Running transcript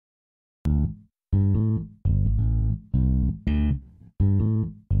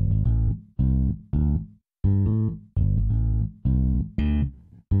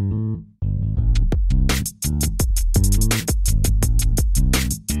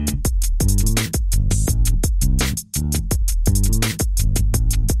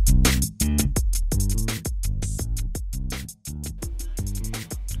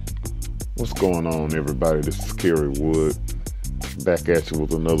going on, everybody? This is Carey Wood, back at you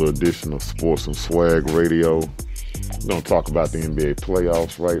with another edition of Sports and Swag Radio. We're going to talk about the NBA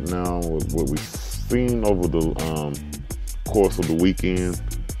playoffs right now, what we've seen over the course of the weekend,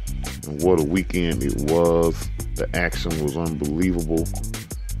 and what a weekend it was. The action was unbelievable.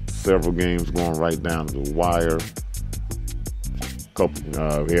 Several games going right down to the wire.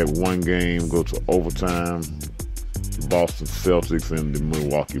 We had one game go to overtime. Boston Celtics and the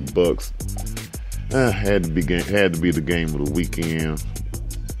Milwaukee Bucks. Had to be the game of the weekend.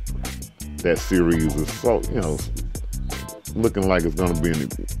 That series is so, looking like it's going to be an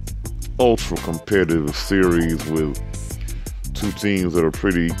ultra competitive series with two teams that are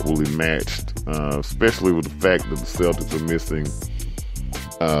pretty equally matched, especially with the fact that the Celtics are missing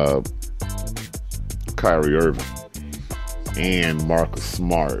Kyrie Irving and Marcus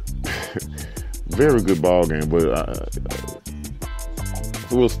Smart. Very good ball game, but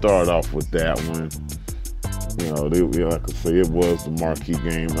we'll start off with that one. Like I say, it was the marquee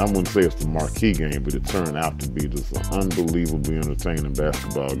game. I wouldn't say it's the marquee game, but it turned out to be just an unbelievably entertaining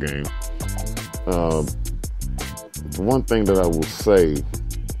basketball game. The one thing that I will say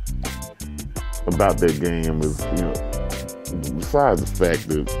about that game is, besides the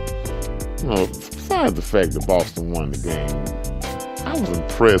fact that Boston won the game, I was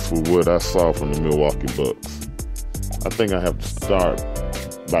impressed with what I saw from the Milwaukee Bucks. I think I have to start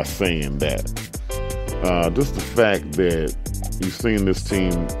by saying that. Just the fact that you've seen this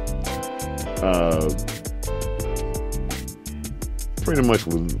team pretty much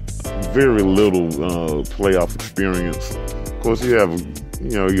with very little playoff experience. Of course, you have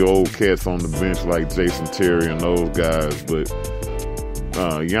your old cats on the bench like Jason Terry and those guys, but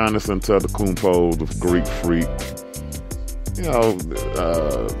Giannis Antetokounmpo, the Greek Freak,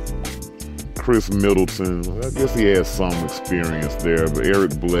 Chris Middleton, I guess he has some experience there, but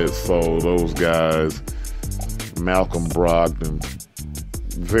Eric Bledsoe, those guys, Malcolm Brogdon,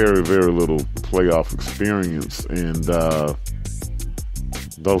 very, very little playoff experience, and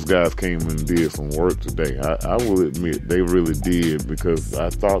those guys came and did some work today. I will admit they really did, because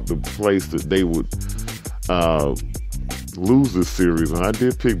I thought the place that they would lose this series, and I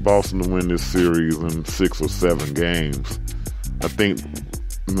did pick Boston to win this series in 6 or 7 games. I think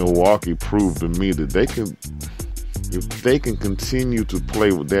Milwaukee proved to me that if they can continue to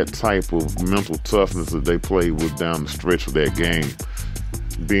play with that type of mental toughness that they played with down the stretch of that game,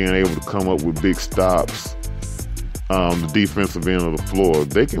 being able to come up with big stops on the defensive end of the floor,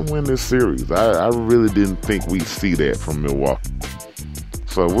 they can win this series. I really didn't think we'd see that from Milwaukee.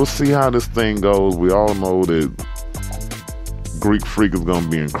 So we'll see how this thing goes. We all know that Greek Freak is going to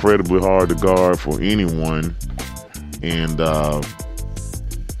be incredibly hard to guard for anyone. And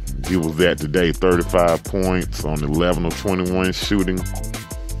he was that today, 35 points on 11 of 21 shooting,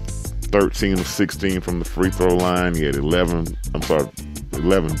 13 of 16 from the free throw line. He had 11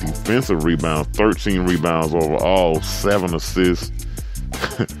 defensive rebounds, 13 rebounds overall, 7 assists.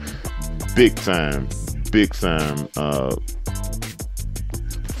 big time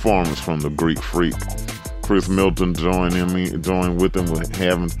performance from the Greek Freak. Chris Middleton joined with him with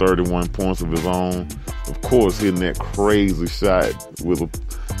having 31 points of his own. Of course, hitting that crazy shot with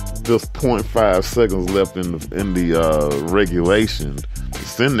just 0.5 seconds left in the regulation to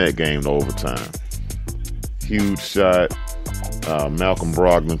send that game to overtime. Huge shot. Malcolm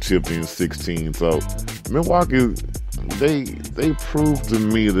Brogdon chipped in 16. So Milwaukee, they proved to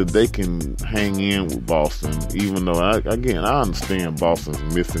me that they can hang in with Boston, even though I understand Boston's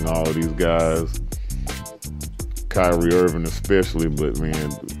missing all of these guys, Kyrie Irving especially, but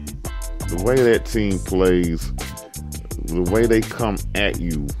man, the way that team plays, the way they come at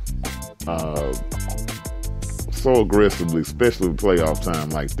you so aggressively, especially with playoff time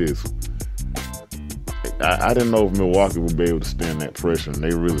like this, I didn't know if Milwaukee would be able to stand that pressure, and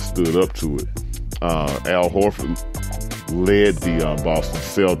they really stood up to it. Al Horford led the Boston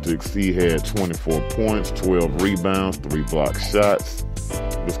Celtics. He had 24 points, 12 rebounds, 3 block shots.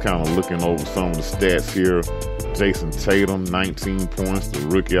 Just kind of looking over some of the stats here. Jason Tatum, 19 points, the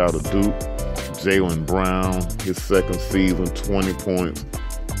rookie out of Duke. Jaylen Brown, his second season, 20 points.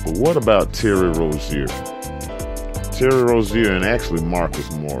 But what about Terry Rozier? Terry Rozier and actually Marcus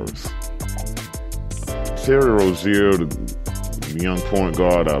Morris. Terry Rozier, the young point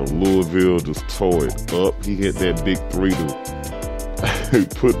guard out of Louisville, just tore it up. He hit that big three to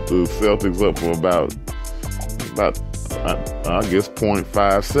put the Celtics up for about I guess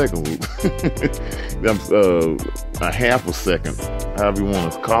 0.5 seconds. A half a second, however you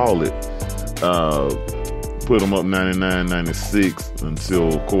want to call it. Put them up 99-96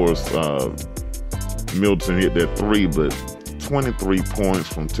 until, of course, Middleton hit that three. But 23 points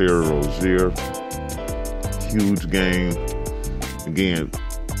from Terry Rozier. Huge game. Again,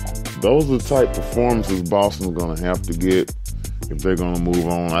 those are the type performances Boston's going to have to get if they're going to move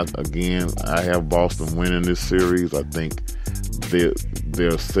on. I have Boston winning this series. I think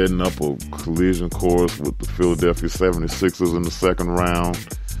they're setting up a collision course with the Philadelphia 76ers in the second round.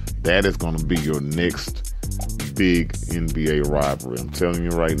 That is going to be your next big NBA rivalry. I'm telling you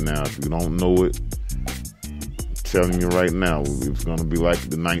right now, if you don't know it, I'm telling you right now, it's going to be like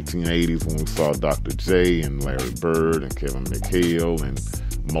the 1980s when we saw Dr. J and Larry Bird and Kevin McHale and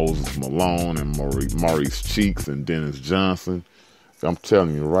Moses Malone and Maurice Cheeks and Dennis Johnson. I'm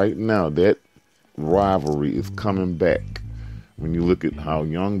telling you right now, that rivalry is coming back. When you look at how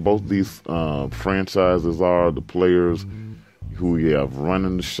young both these franchises are, the players who you have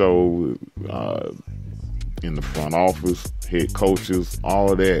running the show, in the front office, head coaches,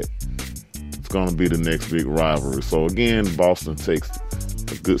 all of that, it's going to be the next big rivalry. So again, Boston takes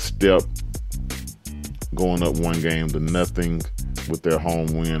a good step, going up 1-0 with their home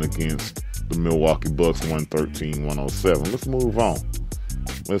win against the Milwaukee Bucks, 113-107. Let's move on.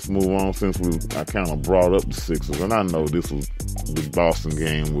 Since I kind of brought up the Sixers, and I know the Boston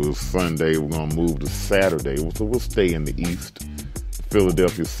game was Sunday. We're going to move to Saturday, so we'll stay in the East.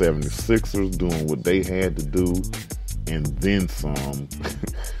 Philadelphia 76ers doing what they had to do and then some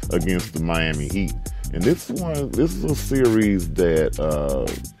against the Miami Heat. And this is a series that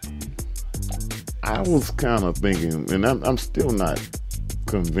I was kind of thinking, and I'm still not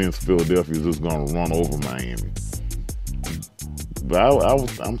convinced Philadelphia is just going to run over Miami. But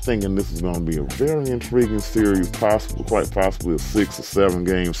I'm thinking this is going to be a very intriguing series, quite possibly a 6 or 7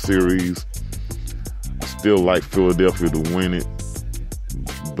 game series. I still like Philadelphia to win it.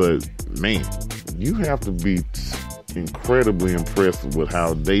 But, man, you have to be incredibly impressed with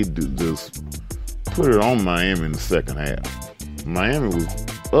how they just put it on Miami in the second half. Miami was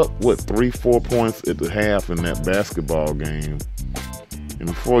up, 3-4 points at the half in that basketball game. And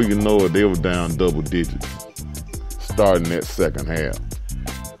before you know it, they were down double digits starting that second half.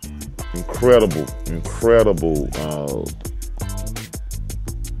 Incredible,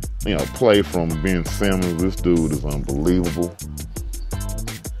 play from Ben Simmons. This dude is unbelievable.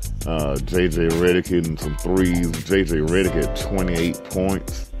 J.J. Redick hitting some threes. J.J. Redick had 28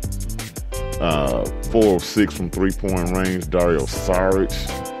 points. 4 of 6 from three-point range. Dario Saric,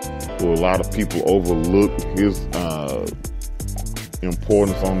 who a lot of people overlook his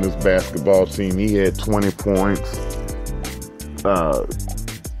importance on this basketball team. He had 20 points.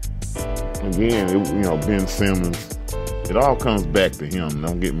 Again, Ben Simmons, it all comes back to him,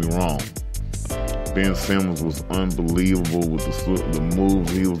 don't get me wrong. Ben Simmons was unbelievable with the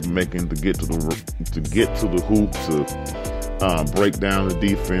moves he was making to get to the hoop, to break down the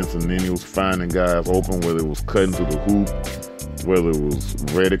defense, and then he was finding guys open, whether it was cutting to the hoop, whether it was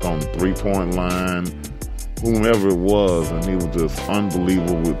Redick on the three-point line, whomever it was, and he was just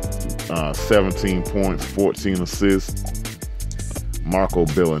unbelievable with 17 points, 14 assists. Marco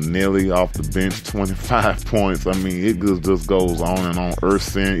Bellinelli off the bench, 25 points. I mean, it just goes on and on.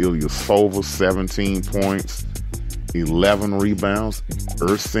 Ersan Ilyasova, 17 points, 11 rebounds.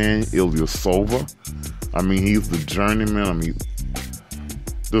 Ersan Ilyasova. I mean, he's the journeyman. I mean,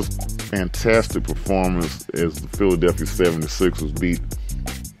 just fantastic performance as the Philadelphia 76ers beat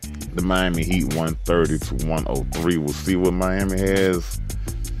the Miami Heat 130-103. We'll see what Miami has.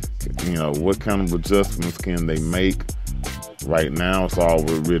 What kind of adjustments can they make? Right now, it's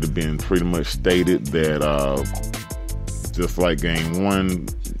already been pretty much stated that just like Game 1,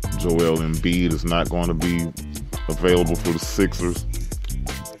 Joel Embiid is not going to be available for the Sixers.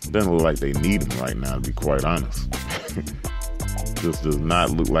 Doesn't look like they need him right now, to be quite honest. Just does not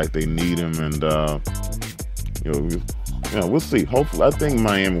look like they need him, and we'll see. Hopefully, I think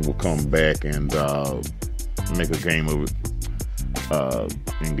Miami will come back and make a game of it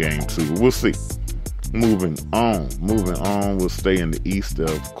in Game 2. We'll see. Moving on, we'll stay in the East,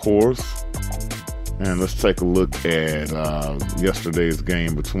 of course, and let's take a look at yesterday's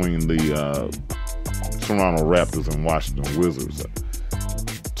game between the Toronto Raptors and Washington Wizards.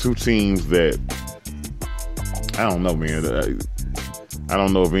 Two teams that, I don't know, man. I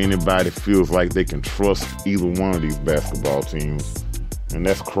don't know if anybody feels like they can trust either one of these basketball teams, and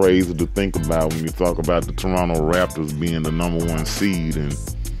that's crazy to think about when you talk about the Toronto Raptors being the #1 seed, and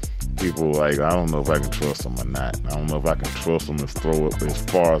people are like, I don't know if I can trust them or not. I don't know if I can trust them to throw it as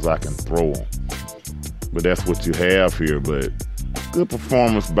far as I can throw them. But that's what you have here. But good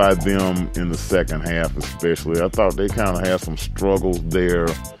performance by them in the second half especially. I thought they kind of had some struggles there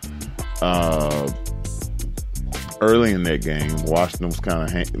early in that game, Washington was kind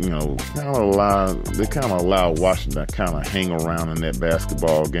of allowed Washington to kind of hang around in that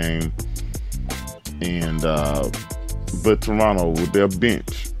basketball game. And but Toronto with their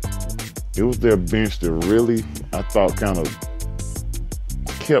bench, it was their bench that really, I thought, kind of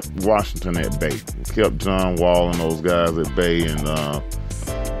kept Washington at bay. It kept John Wall and those guys at bay, and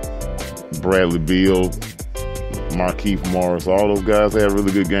Bradley Beal, Markieff Morris, all those guys had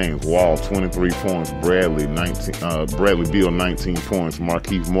really good games. Wall 23 points, Bradley Beal 19 points,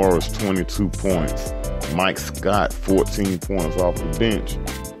 Markieff Morris 22 points, Mike Scott 14 points off the bench.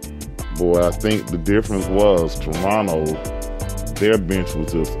 Boy, I think the difference was Toronto, their bench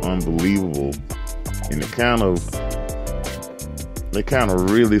was just unbelievable, and they kind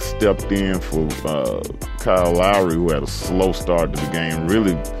of really stepped in for Kyle Lowry, who had a slow start to the game.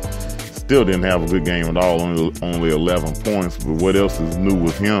 Really still didn't have a good game at all, only 11 points. But what else is new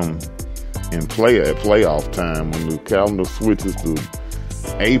with him at playoff time? When the calendar switches to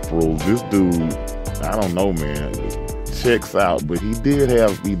April, this dude, I don't know, man, checks out. But he did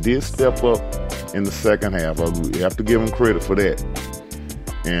step up in the second half. I have to give him credit for that.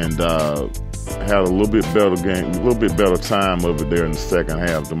 And had a little bit better game, a little bit better time of it there in the second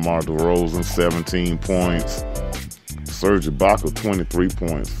half. DeMar DeRozan 17 points, Serge Ibaka 23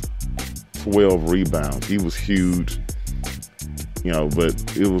 points, 12 rebounds. He was huge, but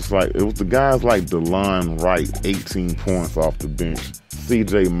it was the guys like DeLon Wright, 18 points off the bench.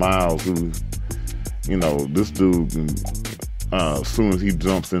 CJ Miles, who, this dude, as soon as he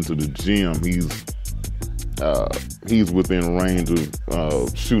jumps into the gym, he's within range of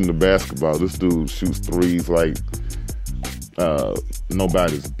shooting the basketball. This dude shoots threes like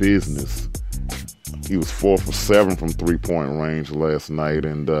nobody's business. He was 4 for 7 from three-point range last night,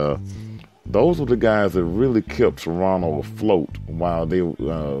 and those were the guys that really kept Toronto afloat while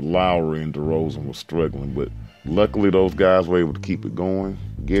Lowry and DeRozan were struggling. But luckily, those guys were able to keep it going,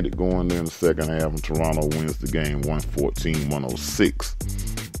 get it going there in the second half, and Toronto wins the game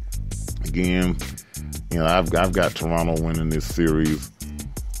 114-106. Again, I've got Toronto winning this series,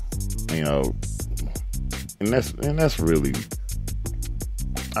 and that's really,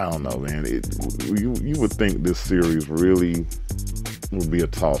 I don't know, man. You would think this series really would be a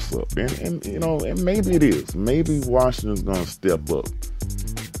toss-up, and maybe it is. Maybe Washington's gonna step up,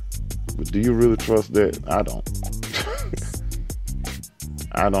 but do you really trust that? I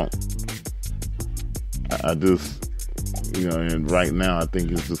don't. I just. And right now, I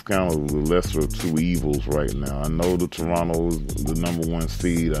think it's just kind of the lesser of two evils right now. I know the Toronto is the number one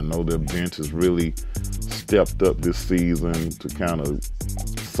seed. I know their bench has really stepped up this season to kind of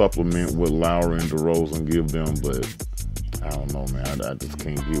supplement what Lowry and DeRozan give them, but I don't know, man. I just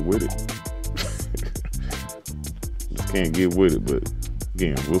can't get with it. Just can't get with it, but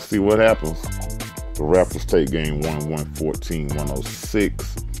again, we'll see what happens. The Raptors take game 1,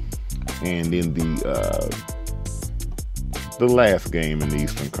 114-106, and in the last game in the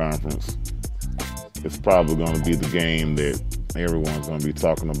Eastern Conference, it's probably going to be the game that everyone's going to be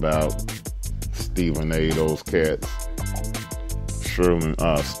talking about. Stephen A, those cats, Sterling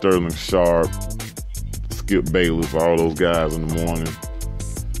Sharp, Skip Bayless, all those guys in the morning.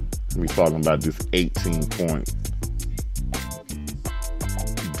 We're talking about this 18-point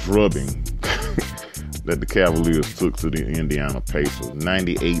drubbing that the Cavaliers took to the Indiana Pacers,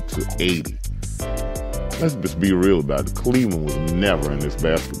 98-80. Let's just be real about it. Cleveland was never in this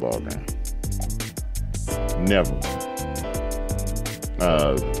basketball game. Never.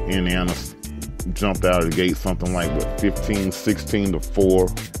 Indiana jumped out of the gate something like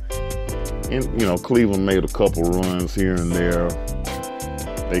 15-16-4. And Cleveland made a couple runs here and there.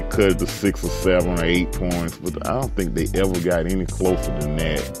 They cut it to 6 or 7 or 8 points, but I don't think they ever got any closer than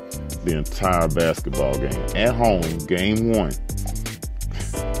that the entire basketball game. At home, game 1.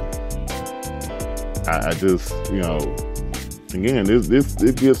 I just, again,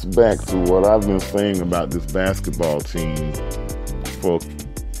 it gets back to what I've been saying about this basketball team for a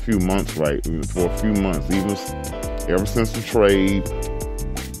few months, even ever since the trade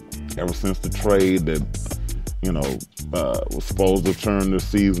that, was supposed to turn the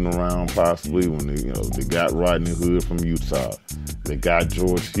season around possibly when they got Rodney Hood from Utah. They got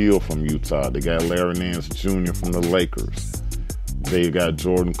George Hill from Utah. They got Larry Nance Jr. from the Lakers. They got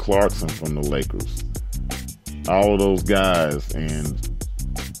Jordan Clarkson from the Lakers. All of those guys, and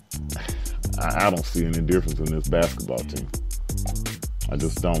I don't see any difference in this basketball team. I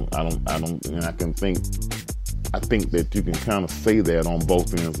just don't. I don't, and I think that you can kind of say that on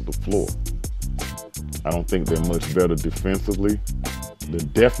both ends of the floor. I don't think they're much better defensively. They're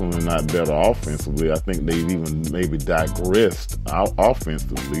definitely not better offensively. I think they've even maybe digressed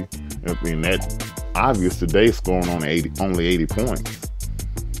offensively. I mean, obvious today, scoring on only 80 points.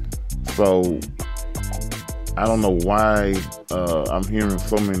 So I don't know why I'm hearing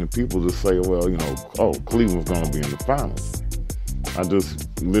so many people just say, well, oh, Cleveland's going to be in the finals. I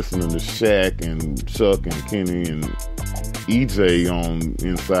just listening to Shaq and Chuck and Kenny and EJ on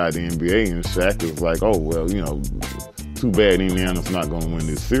Inside the NBA, and Shaq is like, oh, well, too bad Indiana's not going to win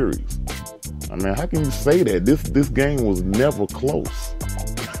this series. I mean, how can you say that? This game was never close.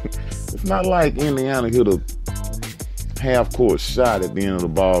 It's not like Indiana hit a half-court shot at the end of the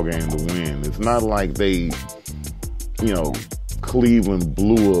ball game to win. It's not like they, Cleveland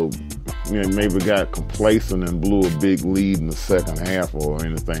blew maybe got complacent and blew a big lead in the second half or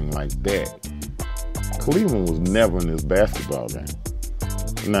anything like that. Cleveland was never in this basketball game.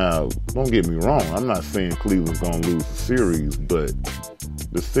 Now, don't get me wrong. I'm not saying Cleveland's going to lose the series, but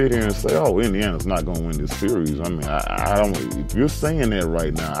to sit here and say, oh, Indiana's not going to win this series, I mean, I don't, if you're saying that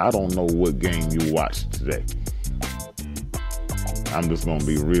right now, I don't know what game you watched today. I'm just going to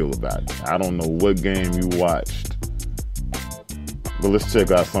be real about it. I don't know what game you watched. But let's check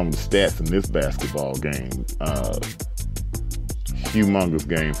out some of the stats in this basketball game. Humongous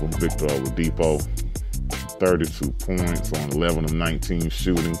game from Victor Oladipo. 32 points on 11 of 19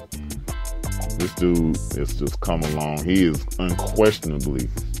 shooting. This dude has just come along. He is unquestionably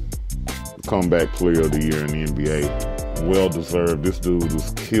the comeback player of the year in the NBA. Well deserved. This dude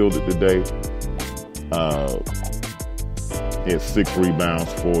has killed it today. He had 6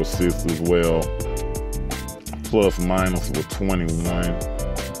 rebounds, 4 assists as well. Plus minus with 21.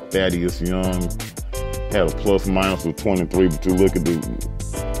 Thaddeus Young had a plus minus with 23, but you look at the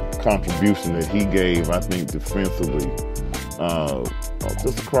contribution that he gave, I think, defensively,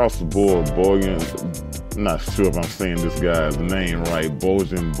 just across the board. Bojan, I'm not sure if I'm saying this guy's name right,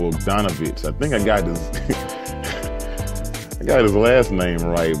 Bojan Bogdanovic. I think I got his last name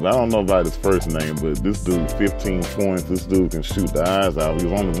right, but I don't know about his first name. But this dude, 15 points. This dude can shoot the eyes out. He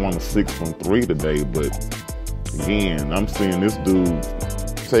was only 1 of 6 from 3 today, but again, I'm seeing this dude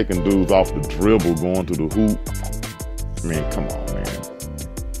taking dudes off the dribble, going to the hoop. Man, come on, man.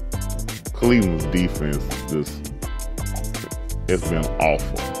 Cleveland's defense it's been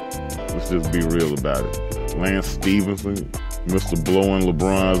awful. Let's just be real about it. Lance Stevenson, Mr. Blowing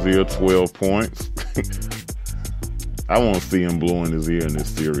LeBron's ear, 12 points. I want to see him blowing his ear in this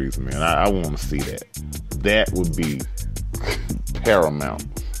series, man. I want to see that. That would be paramount.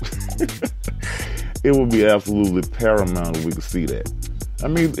 It would be absolutely paramount if we could see that. I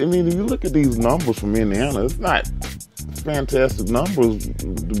mean, if you look at these numbers from Indiana, it's not fantastic numbers,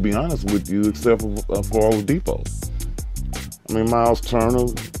 to be honest with you, except for Oladipo. I mean, Miles Turner,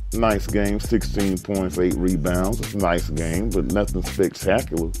 nice game, 16 points, 8 rebounds. It's a nice game, but nothing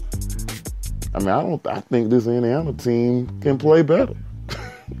spectacular. I mean, I think this Indiana team can play better.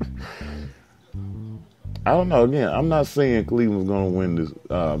 I don't know. Again, I'm not saying Cleveland's going to win this.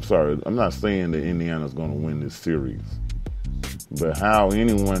 I'm not saying that Indiana's going to win this series. But how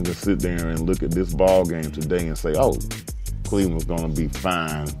anyone can sit there and look at this ball game today and say, oh, Cleveland's going to be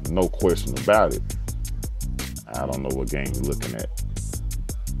fine, no question about it. I don't know what game you're looking at.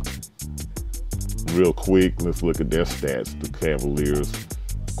 Real quick, let's look at their stats, the Cavaliers.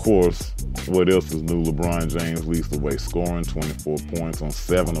 Of course, what else is new? LeBron James leads the way scoring, 24 points on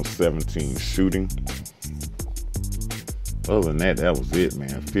 7 of 17 shooting. Other than that, that was it,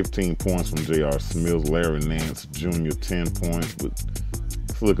 man. 15 points from J.R. Smith, Larry Nance Jr., 10 points. But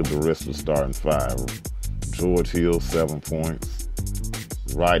let's look at the rest of the starting 5. George Hill, 7 points.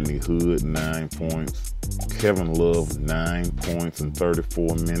 Rodney Hood, 9 points. Kevin Love, 9 points in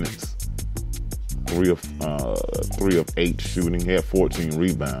 34 minutes. 3 of 8 shooting. Had 14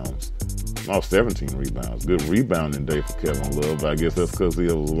 rebounds. 17 rebounds. Good rebounding day for Kevin Love. I guess that's because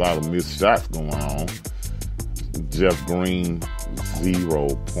there was a lot of missed shots going on. Jeff Green, 0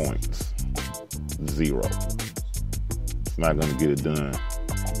 points. 0. It's not going to get it done.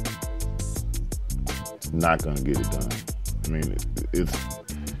 It's not going to get it done.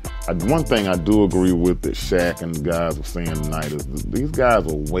 I mean, one thing I do agree with that Shaq and the guys were saying tonight is these guys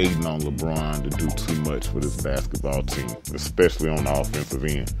are waiting on LeBron to do too much for this basketball team, especially on the offensive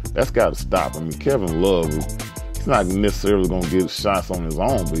end. That's got to stop. I mean, Kevin Love, he's not necessarily going to get shots on his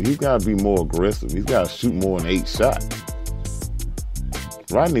own, but he's got to be more aggressive. He's got to shoot more than 8 shots.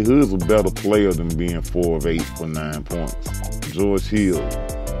 Rodney Hood's a better player than being 4 of 8 for 9 points. George Hill,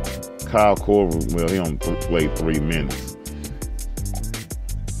 Kyle Korver, well, he only played 3 minutes.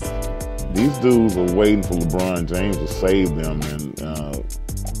 These dudes are waiting for LeBron James to save them, and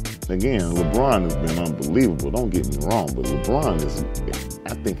again, LeBron has been unbelievable. Don't get me wrong, but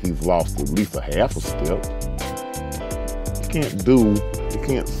I think he's lost at least a half a step. You can't do You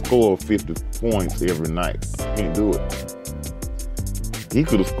can't score 50 points every night. You can't do it. He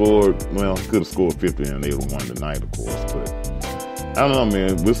could have scored, well, he could have scored 50 and they would have won tonight, of course. But I don't know,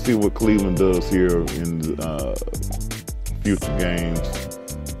 man. We'll see what Cleveland does here in future games,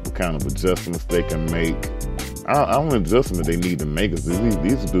 what kind of adjustments they can make. I don't adjustment they need to make is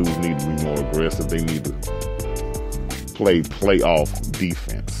these dudes need to be more aggressive. They need to play playoff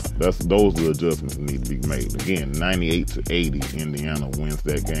defense. Those are the adjustments that need to be made. Again, 98-80, Indiana wins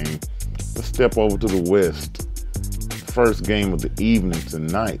that game. Let's step over to the West. First game of the evening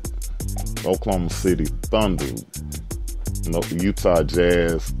tonight. Oklahoma City Thunder, Utah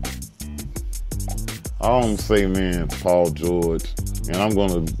Jazz. I don't say, man, Paul George, and I'm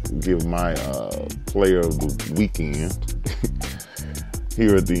going to give my player of the weekend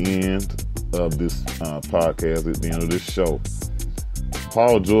here at the end of this podcast, at the end of this show.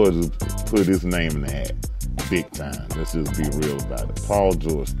 Paul George has put his name in the hat big time. Let's just be real about it. Paul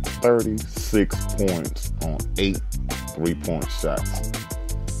George, 36 points on 8 3-point shots.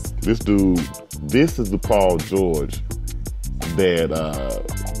 This dude, this is the Paul George that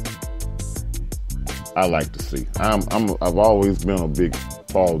I like to see. I've always been a big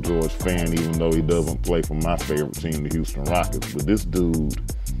Paul George fan, even though he doesn't play for my favorite team, the Houston Rockets. But this dude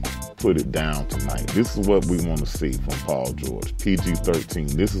put it down tonight. This is what we want to see from Paul George.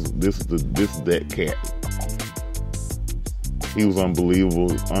 PG-13. This is that cat. He was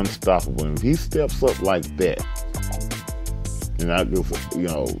unbelievable, unstoppable. And if he steps up like that, and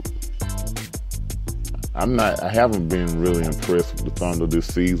I haven't been really impressed with the Thunder this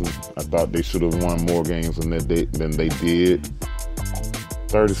season. I thought they should have won more games than they did.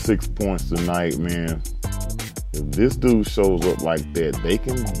 36 points tonight, man. If this dude shows up like that, they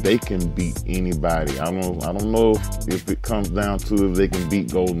can beat anybody. I don't know if it comes down to if they can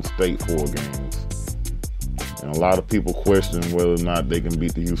beat Golden State 4 games. And a lot of people question whether or not they can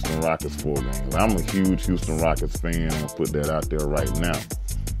beat the Houston Rockets 4 games. I'm a huge Houston Rockets fan. I'll put that out there right now.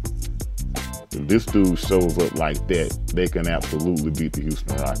 If this dude shows up like that, they can absolutely beat the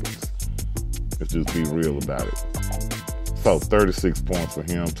Houston Rockets. Let's just be real about it. So 36 points for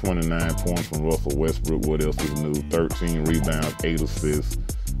him, 29 points from Russell Westbrook. What else is new? 13 rebounds, 8 assists.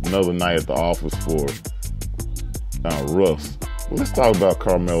 Another night at the office for Russ. Well, let's talk about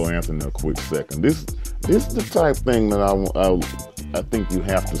Carmelo Anthony in a quick second. This is the type thing that I think you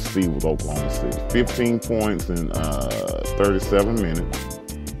have to see with Oklahoma City. 15 points in 37 minutes.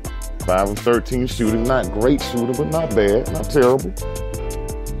 5 of 13 shooting. Not great shooting, but not bad. Not terrible.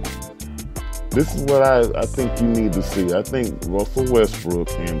 This is what I think you need to see. I think Russell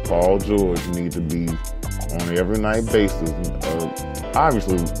Westbrook and Paul George need to be on an every night basis.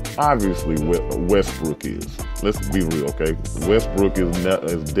 Obviously, Westbrook is. Let's be real, okay? Westbrook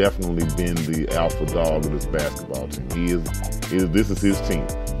has definitely been the alpha dog of this basketball team. This is his team.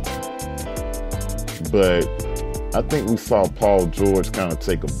 But I think we saw Paul George kind of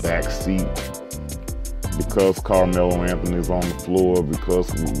take a back seat because Carmelo Anthony is on the floor,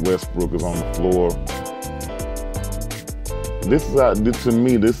 because Westbrook is on the floor. To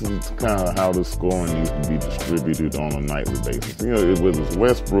me, this is kind of how the scoring needs to be distributed on a nightly basis. Whether it's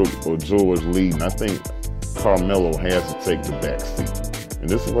Westbrook or George leading, I think Carmelo has to take the back seat. And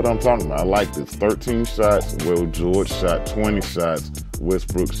this is what I'm talking about. I like this. 13 shots. Well, George shot 20 shots.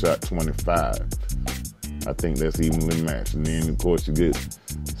 Westbrook shot 25. I think that's evenly matched. And then, of course, you get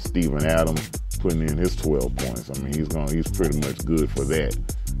Steven Adams putting in his 12 points. I mean, he's pretty much good for that.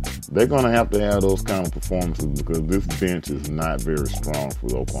 They're going to have those kind of performances because this bench is not very strong for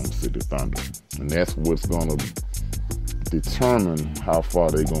the Oklahoma City Thunder. And that's what's going to determine how far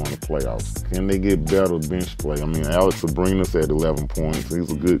they go in the playoffs. Can they get better bench play? I mean, Alex Abrinas had 11 points.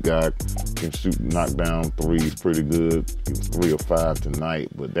 He's a good guy. Can shoot, knock down threes pretty good. He was 3 of 5 tonight,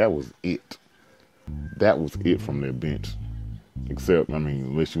 but that was it. That was it from their bench. Except, I mean,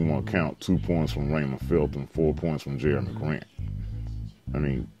 unless you want to count 2 points from Raymond Felton, 4 points from Jeremy Grant. I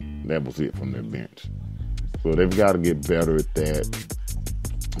mean, that was it from their bench. So they've got to get better at that.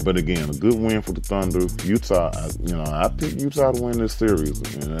 But again, a good win for the Thunder. Utah, I picked Utah to win this series.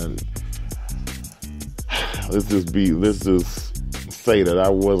 And let's just say that I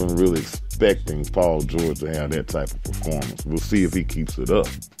wasn't really expecting Paul George to have that type of performance. We'll see if he keeps it up.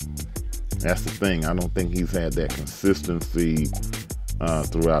 That's the thing. I don't think he's had that consistency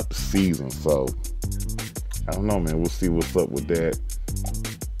throughout the season. So, I don't know, man. We'll see what's up with that.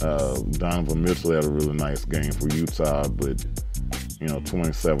 Donovan Mitchell had a really nice game for Utah, but,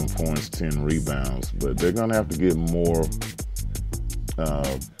 27 points, 10 rebounds. But they're going to have to get more.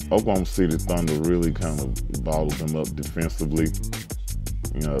 Oklahoma City Thunder really kind of bottled them up defensively.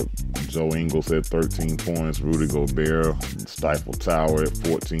 You know, Joe Ingles had 13 points. Rudy Gobert, Stifle Tower at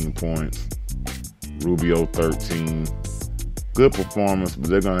 14 points. Rubio 13. Good performance, but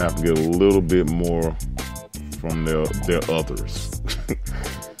they're going to have to get a little bit more from their others.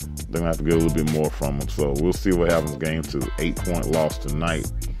 They're going to have to get a little bit more from them. So we'll see what happens game 2. 8-point loss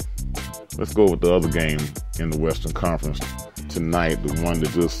tonight. Let's go with the other game in the Western Conference tonight, the one that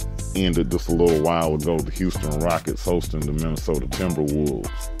just ended just a little while ago, the Houston Rockets hosting the Minnesota Timberwolves.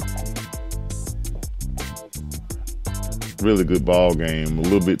 Really good ball game, a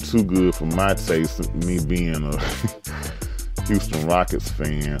little bit too good for my taste, me being a Houston Rockets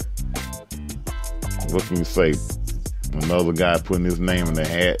fan. What can you say? Another guy putting his name in the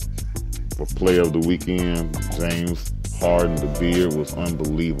hat for Player of the Weekend. James Harden, the beard, was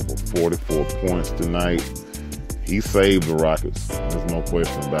unbelievable. 44 points tonight. He saved the Rockets. There's no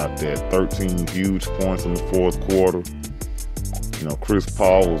question about that. 13 huge points in the fourth quarter. You know, Chris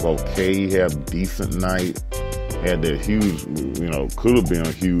Paul was okay. He had a decent night. Had that huge, you know, could have been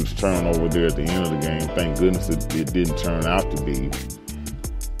a huge turnover there at the end of the game. Thank goodness it didn't turn out to be.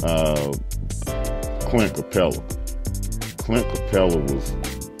 Clint Capella. Clint Capella was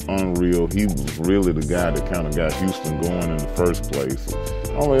unreal. He was really the guy that kind of got Houston going in the first place.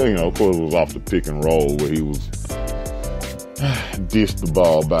 Only, you know, of course, it was off the pick and roll where he was dished the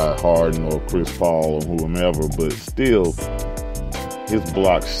ball by Harden or Chris Paul or whomever, but still, his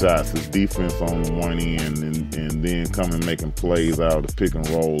block shots, his defense on one end, and then coming making plays out of the pick and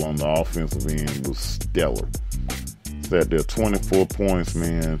roll on the offensive end was stellar. Sat there 24 points,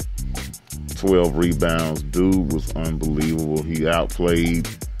 man, 12 rebounds. Dude was unbelievable. He outplayed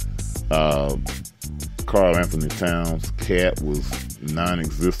Karl Anthony Towns. Cat was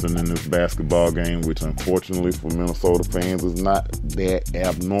non-existent in this basketball game, which unfortunately for Minnesota fans is not that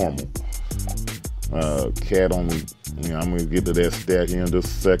abnormal. Cat only, you know, I'm going to get to that stat here in just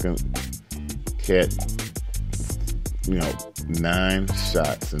a second. Cat, you know, 9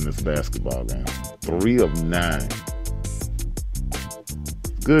 shots in this basketball game. 3 of 9.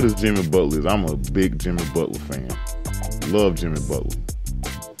 Good as Jimmy Butler is. I'm a big Jimmy Butler fan. Love Jimmy Butler.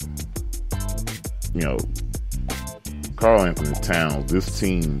 You know, Karl Anthony Towns, this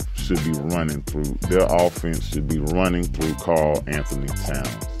team should be running through, their offense should be running through Karl Anthony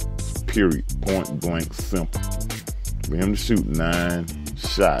Towns. Period. Point blank simple. For him to shoot 9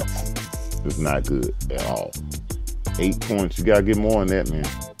 shots is not good at all. 8 points. You got to get more than that, man.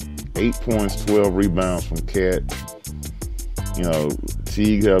 8 points, 12 rebounds from Cat. You know,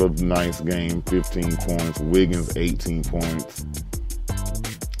 Teague had a nice game, 15 points. Wiggins, 18 points.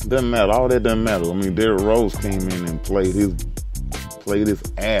 Doesn't matter. All that doesn't matter. I mean, Derrick Rose came in and played his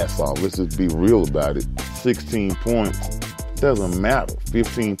ass off. Let's just be real about it. 16 points. Doesn't matter.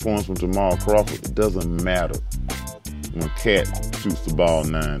 15 points from Jamal Crawford. It doesn't matter when Cat shoots the ball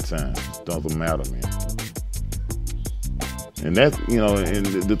 9 times. Doesn't matter, man. And that's, you know, and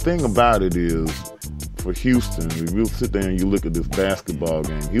the thing about it is, for Houston, if you sit there and you look at this basketball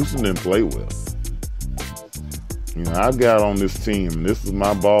game, Houston didn't play well. You know, I got on this team, and this is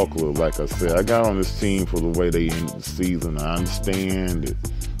my ball club, like I said. I got on this team for the way they ended the season. I understand that,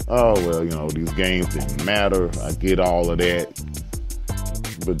 oh, well, you know, these games didn't matter. I get all of that.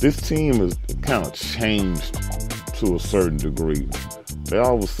 But this team has kind of changed to a certain degree. They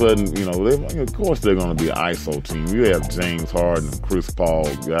all of a sudden, you know, of course they're going to be an ISO team. You have James Harden and Chris Paul,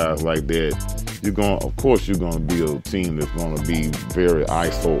 guys like that. Of course you're going to be a team that's going to be very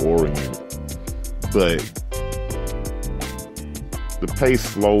ISO oriented. But the pace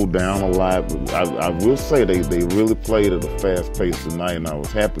slowed down a lot. I will say they really played at a fast pace tonight, and I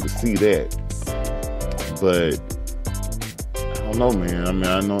was happy to see that. But I don't know, man. I mean,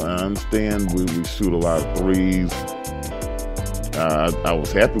 I understand we shoot a lot of threes. I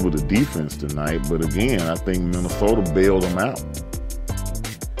was happy with the defense tonight, but again, I think Minnesota bailed them out.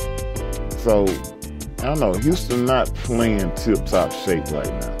 So, I don't know. Houston not playing tip-top shape right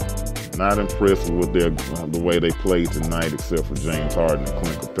now. Not impressed with the way they played tonight, except for James Harden and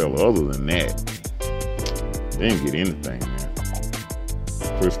Clint Capella. Other than that, they didn't get anything,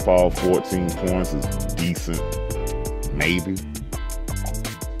 man. Chris Paul, 14 points is decent, maybe.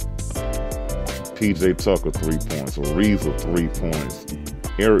 P.J. Tucker, 3 points. Ariza, 3 points.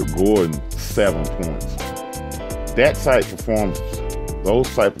 Eric Gordon, 7 points. That type of performances, those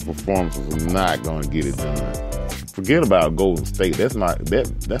type of performances are not going to get it done. Forget about Golden State. That's not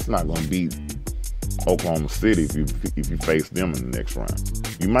going to beat Oklahoma City if you face them in the next round.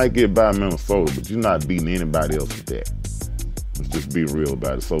 You might get by Minnesota, but you're not beating anybody else with that. Let's just be real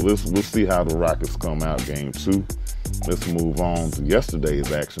about it. So we'll see how the Rockets come out game 2. Let's move on to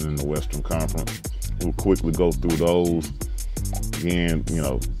yesterday's action in the Western Conference. We'll quickly go through those. Again,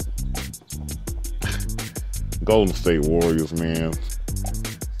 Golden State Warriors, man,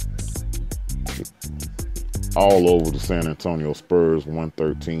 all over the San Antonio Spurs,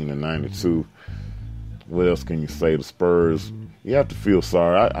 113-92. What else can you say? The Spurs, you have to feel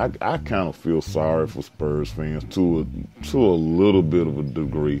sorry. I kind of feel sorry for Spurs fans to a little bit of a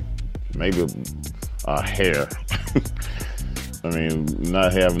degree, maybe a hair. I mean,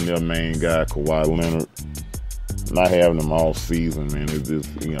 not having their main guy, Kawhi Leonard, not having him all season, man, it's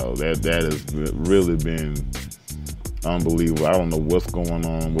just, that has really been unbelievable. I don't know what's going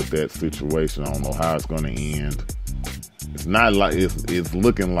on with that situation. I don't know how it's going to end. It's not like it's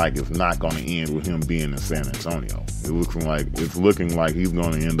looking like it's not going to end with him being in San Antonio. It's looking like he's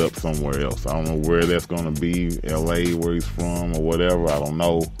going to end up somewhere else. I don't know where that's going to be, LA, where he's from, or whatever. I don't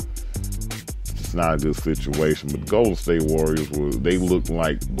know. It's not a good situation. But the Golden State Warriors they look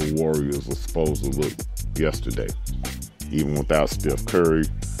like the Warriors were supposed to look yesterday, even without Steph Curry.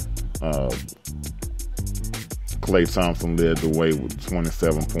 Klay Thompson led the way with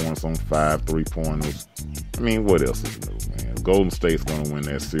 27 points on 5 3-pointers. I mean, what else is new, man? Golden State's going to win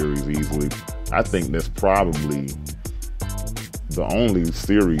that series easily. I think that's probably the only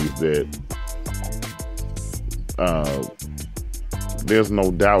series that there's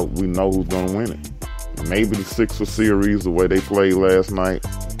no doubt we know who's going to win it. Maybe the Sixers series, the way they played last night.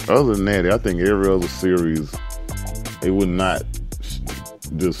 Other than that, I think every other series, it would not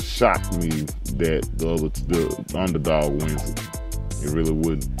just shock me that the underdog wins it. It really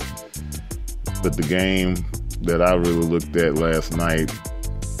wouldn't. But the game that I really looked at last night,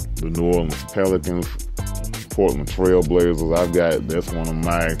 the New Orleans Pelicans, Portland Trail Blazers, that's one of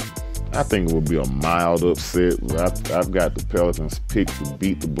my, I think it will be a mild upset. I've got the Pelicans picked to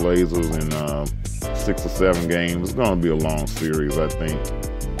beat the Blazers in 6 or 7 games. It's going to be a long series, I think.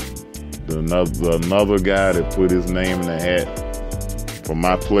 Another guy that put his name in the hat for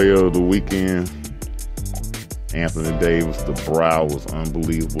my player of the weekend, Anthony Davis. The brow was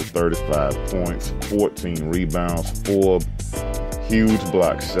unbelievable. 35 points, 14 rebounds, 4 huge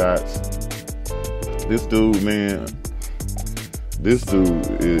block shots. This dude, man, is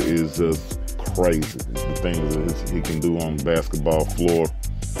just crazy. The things that he can do on the basketball floor.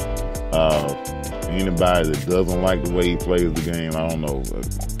 Anybody that doesn't like the way he plays the game, I don't know.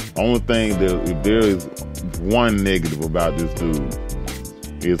 The only thing if there is one negative about this dude,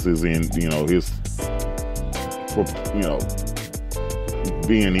 is his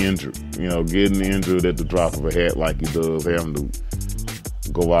being injured. Getting injured at the drop of a hat like he does, having to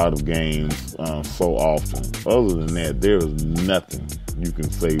go out of games so often. Other than that, there is nothing you can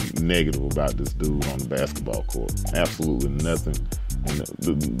say negative about this dude on the basketball court. Absolutely nothing. And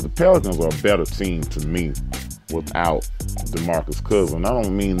the Pelicans are a better team to me without DeMarcus Cousins. I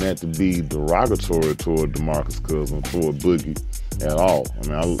don't mean that to be derogatory toward DeMarcus Cousins, toward Boogie at all. I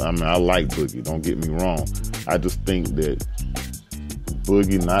mean, I like Boogie. Don't get me wrong. I just think that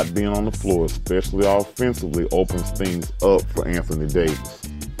Boogie not being on the floor, especially offensively, opens things up for Anthony Davis.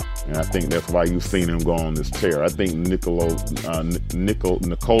 And I think that's why you've seen him go on this tear. I think Nikola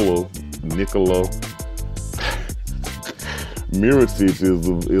Mirotic is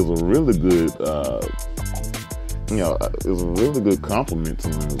a really good, is a really good compliment to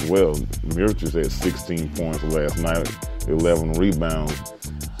him as well. Mirotic had 16 points last night, 11 rebounds.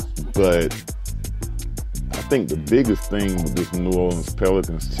 But I think the biggest thing with this New Orleans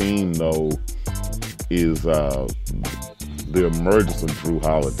Pelicans team, though, is the emergence of Drew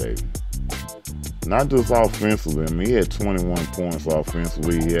Holiday. Not just offensively. I mean, he had 21 points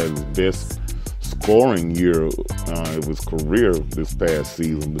offensively. He had his best scoring year of his career this past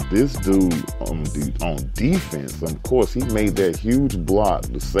season. But this dude on defense, of course, he made that huge block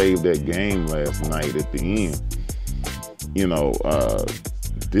to save that game last night at the end.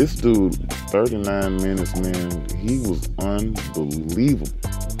 This dude, 39 minutes, man, he was unbelievable.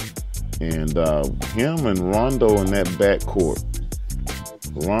 And him and Rondo in that backcourt.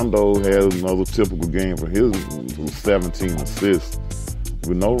 Rondo had another typical game for his 17 assists.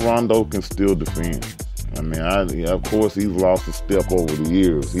 We know Rondo can still defend. I mean, of course, he's lost a step over the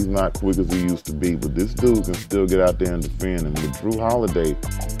years. He's not quick as he used to be, but this dude can still get out there and defend. And with Drew Holiday,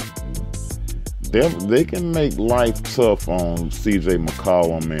 they can make life tough on C.J.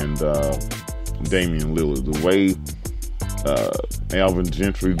 McCollum and Damian Lillard. The way Alvin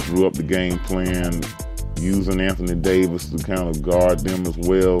Gentry drew up the game plan, using Anthony Davis to kind of guard them as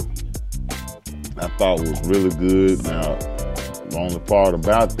well, I thought was really good. Now, the only part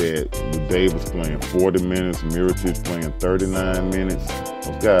about that, with Davis playing 40 minutes, Mirotic playing 39 minutes,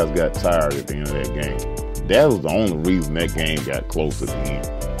 those guys got tired at the end of that game. That was the only reason that game got close at the end.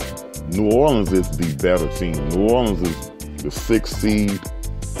 New Orleans is the better team. New Orleans is the 6th seed.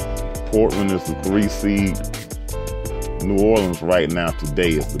 Portland is the 3 seed. New Orleans right now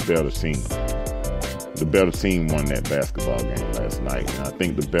today is the better team. The better team won that basketball game last night, and I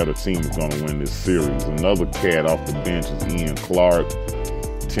think the better team is going to win this series. Another cat off the bench is Ian Clark,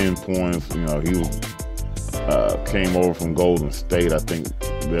 10 points. You know, he was came over from Golden State. I think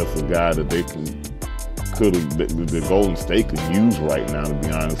that's a guy that the Golden State could use right now, to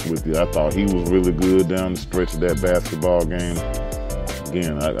be honest with you. I thought he was really good down the stretch of that basketball game.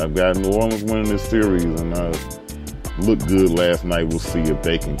 Again, I've got New Orleans winning this series, and looked good last night. We'll see if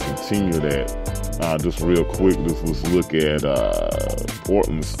they can continue that. Just real quick, let's look at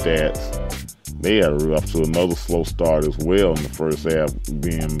Portland's stats. They are off to another slow start as well in the first half,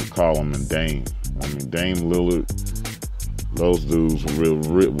 being McCollum and Dame. I mean, Dame, Lillard, those dudes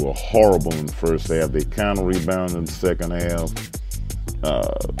were horrible in the first half. They kind of rebounded in the second half.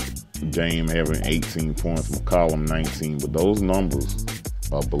 Dame having 18 points, McCollum 19, but those numbers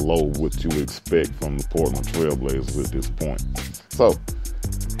are below what you would expect from the Portland Trailblazers at this point. So,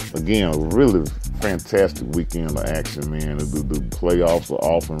 again, a really fantastic weekend of action, man. The playoffs are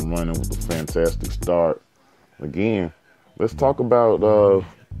off and running with a fantastic start. Again, let's talk about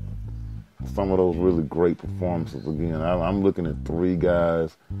some of those really great performances. Again, I'm looking at 4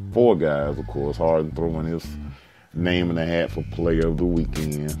 guys, of course. Harden throwing his name in the hat for player of the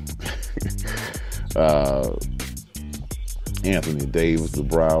weekend. Anthony Davis, the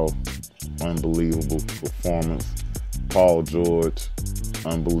brow, unbelievable performance. Paul George,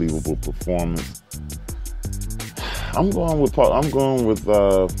 unbelievable performance. I'm going with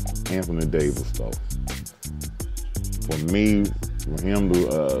Anthony Davis, though. For me, for him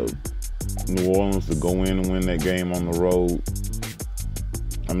to New Orleans to go in and win that game on the road,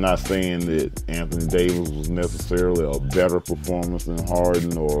 I'm not saying that Anthony Davis was necessarily a better performance than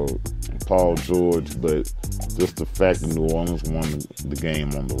Harden or Paul George, but just the fact that New Orleans won the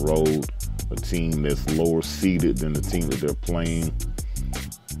game on the road, a team that's lower seeded than the team that they're playing.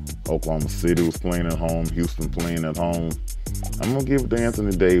 Oklahoma City was playing at home, Houston playing at home. I'm going to give it to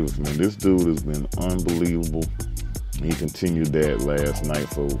Anthony Davis, man. This dude has been unbelievable. He continued that last night,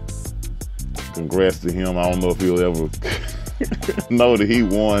 so congrats to him. I don't know if he'll ever know that he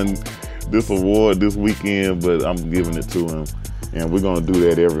won this award this weekend, but I'm giving it to him. And we're going to do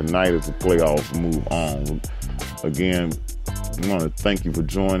that every night as the playoffs move on. Again, I want to thank you for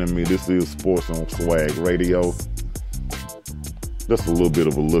joining me. This is Sports on Swag Radio. Just a little bit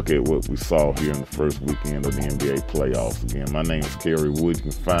of a look at what we saw here in the first weekend of the NBA playoffs. Again, my name is Carey Wood. You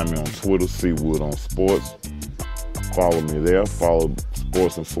can find me on Twitter, CWood on Sports. Follow me there. Follow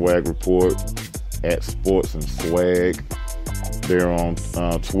Sports and Swag Report at Sports and Swag. They're on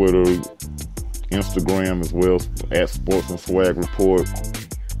Twitter, Instagram as well, at Sports and Swag Report,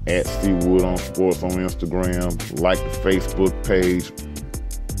 at CWood on Sports on Instagram. Like the Facebook page.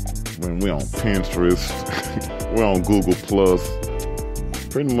 When we're on Pinterest, we're on Google Plus.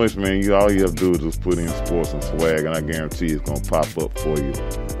 Pretty much, man, all you have to do is just put in Sports and Swag, and I guarantee it's going to pop up for you.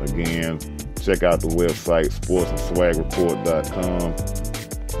 Again, check out the website, sportsandswagreport.com.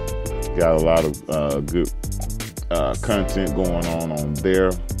 Got a lot of good content going on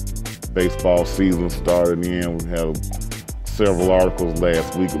there. Baseball season started in. We had several articles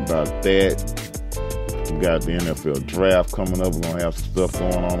last week about that. We got the NFL draft coming up. We're going to have some stuff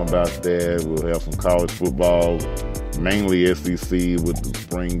going on about that. We'll have some college football, mainly SEC with the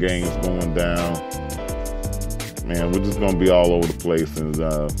spring games going down. Man, we're just going to be all over the place, and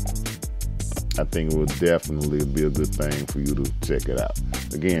I think it would definitely be a good thing for you to check it out.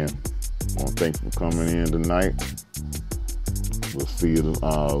 Again, I want to thank you for coming in tonight. We'll see you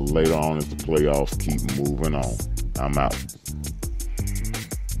later on as the playoffs keep moving on. I'm out.